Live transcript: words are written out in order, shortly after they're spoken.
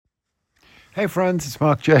Hey friends, it's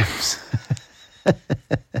Mark James.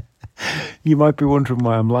 You might be wondering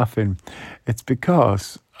why I'm laughing. It's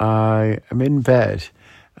because I am in bed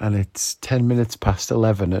and it's 10 minutes past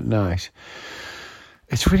 11 at night.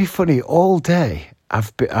 It's really funny. All day I've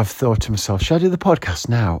thought to myself, should I do the podcast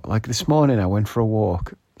now? Like this morning I went for a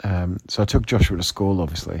walk. So I took Joshua to school,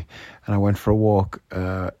 obviously, and I went for a walk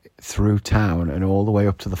through town and all the way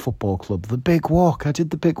up to the football club. The big walk. I did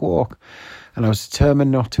the big walk. And I was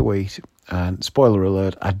determined not to eat. And spoiler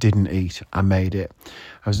alert, I didn't eat. I made it.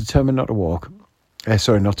 I was determined not to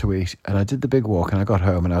not to eat. And I did the big walk and I got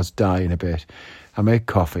home and I was dying a bit. I made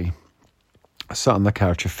coffee. I sat on the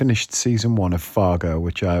couch. I finished season 1 of Fargo,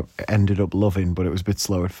 which I ended up loving, but it was a bit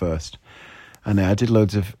slow at first. And I did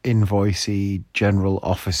loads of invoicey, general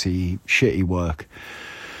officey, shitty work.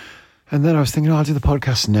 And then I was thinking, I'll do the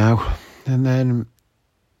podcast now. And then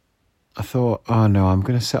I thought, oh no, I'm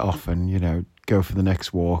going to set off and, go for the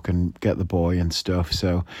next walk and get the boy and stuff.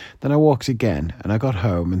 So then I walked again and I got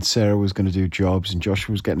home and Sarah was going to do jobs and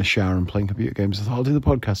Joshua was getting a shower and playing computer games. I thought, I'll do the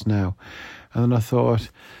podcast now. And then I thought,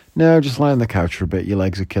 no, just lie on the couch for a bit. Your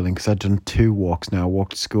legs are killing, because I'd done 2 walks now. I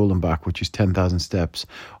walked to school and back, which is 10,000 steps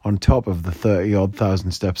on top of the 30-odd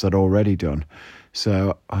thousand steps I'd already done.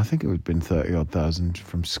 So I think it would have been 30-odd thousand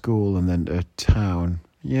from school and then to town.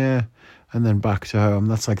 Yeah. And then back to home.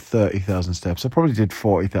 That's like 30,000 steps. I probably did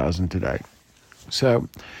 40,000 today. So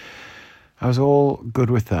I was all good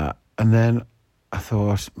with that. And then I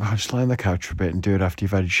thought, I'll just lie on the couch for a bit and do it after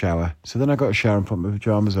you've had a shower. So then I got a shower and put my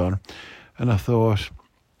pajamas on. And I thought,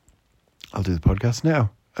 I'll do the podcast now.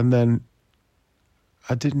 And then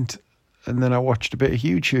I didn't. And then I watched a bit of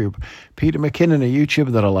YouTube. Peter McKinnon, a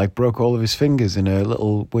YouTuber that I like, broke all of his fingers in a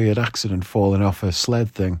little weird accident falling off a sled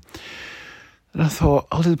thing. And I thought,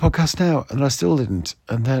 I'll do the podcast now. And I still didn't.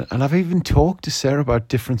 And I've even talked to Sarah about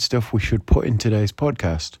different stuff we should put in today's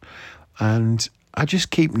podcast. And I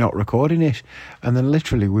just keep not recording it. And then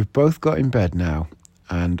literally we've both got in bed now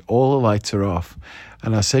and all the lights are off.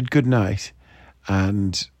 And I said goodnight.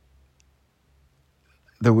 And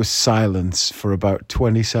there was silence for about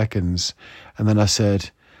 20 seconds. And then I said,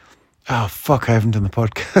 oh, fuck, I haven't done the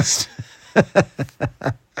podcast.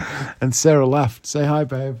 And Sarah laughed. Say hi,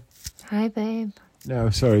 babe. Hi, babe. No,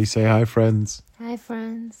 sorry. Say hi, friends. Hi,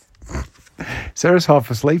 friends. Sarah's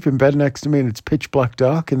half asleep in bed next to me and it's pitch black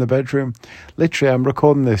dark in the bedroom. Literally, I'm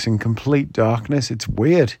recording this in complete darkness. It's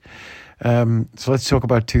weird. So let's talk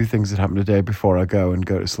about 2 things that happened today before I go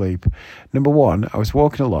to sleep. Number 1, I was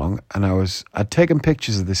walking along and I'd taken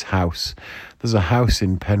pictures of this house. There's a house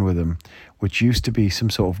in Penwortham, which used to be some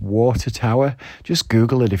sort of water tower. Just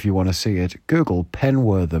Google it if you want to see it. Google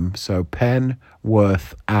Penwortham, so Penwortham,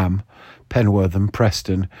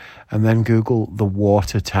 Preston, and then Google the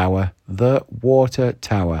water tower. The water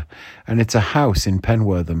tower. And it's a house in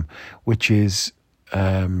Penwortham, which is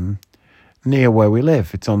near where we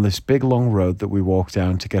live. It's on this big long road that we walk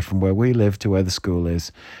down to get from where we live to where the school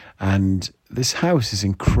is. And this house is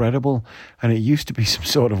incredible. And it used to be some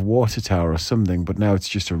sort of water tower or something, but now it's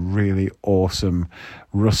just a really awesome,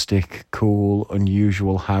 rustic, cool,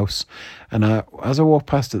 unusual house. And as I walked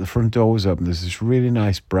past it, the front door was open. There's this really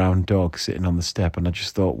nice brown dog sitting on the step. And I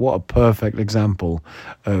just thought, what a perfect example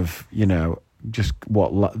of, just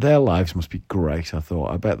what their lives must be great. I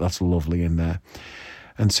thought, I bet that's lovely in there.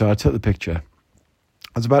 And so I took the picture.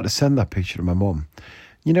 I was about to send that picture to my mum.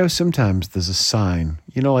 Sometimes there's a sign,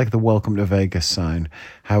 like the Welcome to Vegas sign,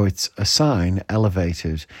 how it's a sign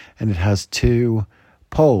elevated and it has 2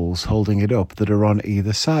 poles holding it up that are on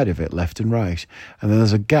either side of it, left and right. And then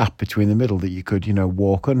there's a gap between the middle that you could,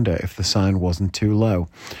 walk under if the sign wasn't too low.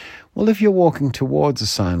 Well, if you're walking towards a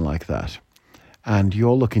sign like that and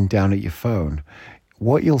you're looking down at your phone,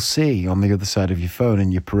 what you'll see on the other side of your phone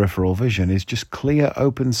in your peripheral vision is just clear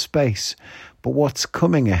open space. But what's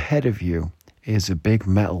coming ahead of you is a big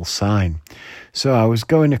metal sign. So I was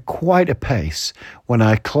going at quite a pace when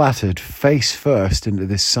I clattered face first into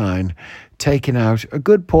this sign, taking out a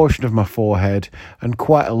good portion of my forehead and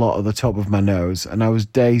quite a lot of the top of my nose, and I was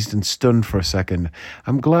dazed and stunned for a second.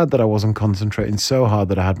 I'm glad that I wasn't concentrating so hard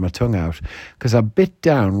that I had my tongue out, because I bit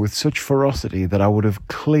down with such ferocity that I would have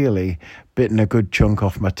clearly bitten a good chunk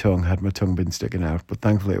off my tongue had my tongue been sticking out, but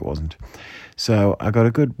thankfully it wasn't. So I got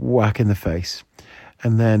a good whack in the face.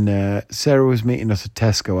 And then Sarah was meeting us at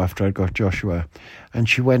Tesco after I'd got Joshua, and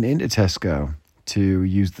she went into Tesco to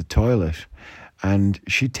use the toilet. And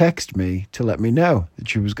she texted me to let me know that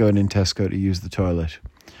she was going in Tesco to use the toilet.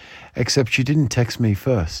 Except she didn't text me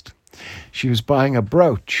first. She was buying a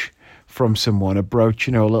brooch from someone, a brooch,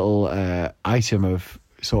 a little item of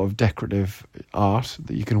sort of decorative art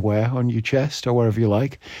that you can wear on your chest or wherever you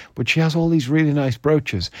like. But she has all these really nice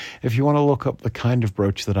brooches. If you want to look up the kind of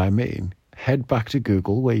brooch that I mean, head back to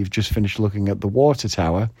Google where you've just finished looking at the water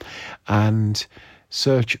tower and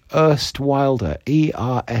search Erst Wilder,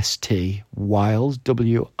 E-R-S-T, Wild,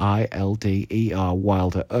 W-I-L-D-E-R,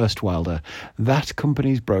 Wilder, Erst Wilder. That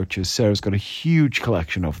company's brooches, Sarah's got a huge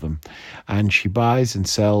collection of them. And she buys and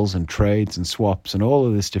sells and trades and swaps and all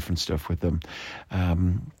of this different stuff with them.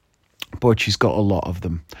 But she's got a lot of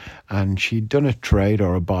them. And she'd done a trade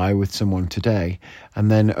or a buy with someone today and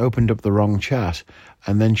then opened up the wrong chat.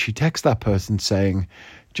 And then she texts that person saying,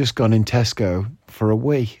 just gone in Tesco for a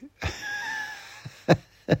wee.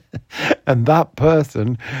 And that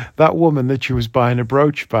person, that woman that she was buying a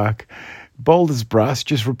brooch back, bold as brass,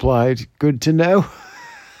 just replied, good to know.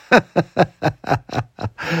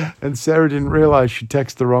 And Sarah didn't realise she'd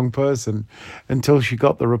texted the wrong person until she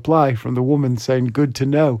got the reply from the woman saying, good to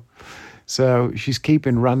know. So she's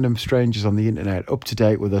keeping random strangers on the internet up to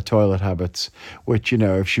date with their toilet habits, which, you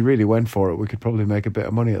know, if she really went for it, we could probably make a bit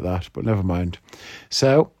of money at that, but never mind.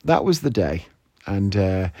 So that was the day.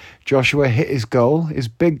 And Joshua hit his goal, his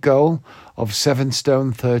big goal of 7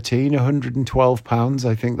 stone 13, 112 pounds,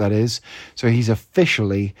 I think that is. So he's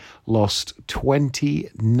officially lost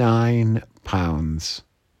 29 pounds.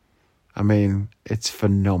 I mean, it's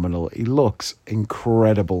phenomenal. He looks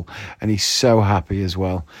incredible and he's so happy as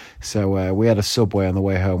well. So we had a Subway on the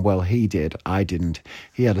way home. Well, he did. I didn't.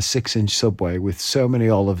 He had a 6-inch Subway with so many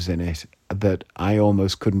olives in it that I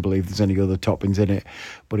almost couldn't believe there's any other toppings in it.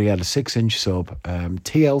 But he had a 6-inch sub.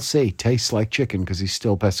 TLC, tastes like chicken, because he's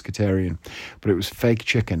still pescatarian. But it was fake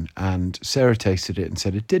chicken. And Sarah tasted it and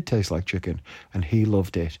said it did taste like chicken. And he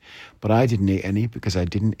loved it. But I didn't eat any because I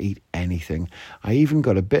didn't eat anything. I even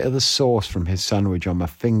got a bit of the sauce from his sandwich on my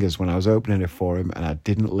fingers when I was opening it for him, and I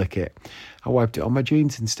didn't lick it. I wiped it on my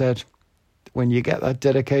jeans instead. When you get that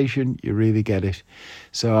dedication, you really get it.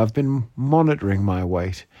 So I've been monitoring my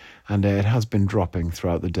weight, and it has been dropping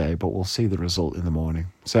throughout the day, but we'll see the result in the morning.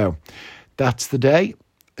 So that's the day.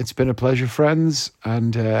 It's been a pleasure, friends,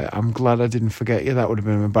 and I'm glad I didn't forget you. That would have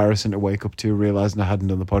been embarrassing to wake up to, realising I hadn't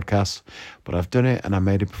done the podcast, but I've done it, and I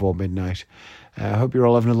made it before midnight. I hope you're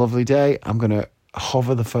all having a lovely day. I'm going to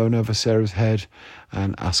hover the phone over Sarah's head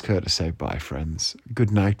and ask her to say bye, friends.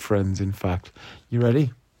 Good night, friends, in fact. You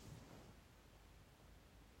ready?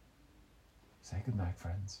 Say good night,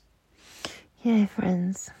 friends. Yeah,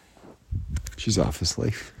 friends. She's half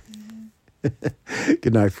asleep.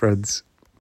 Good night, friends.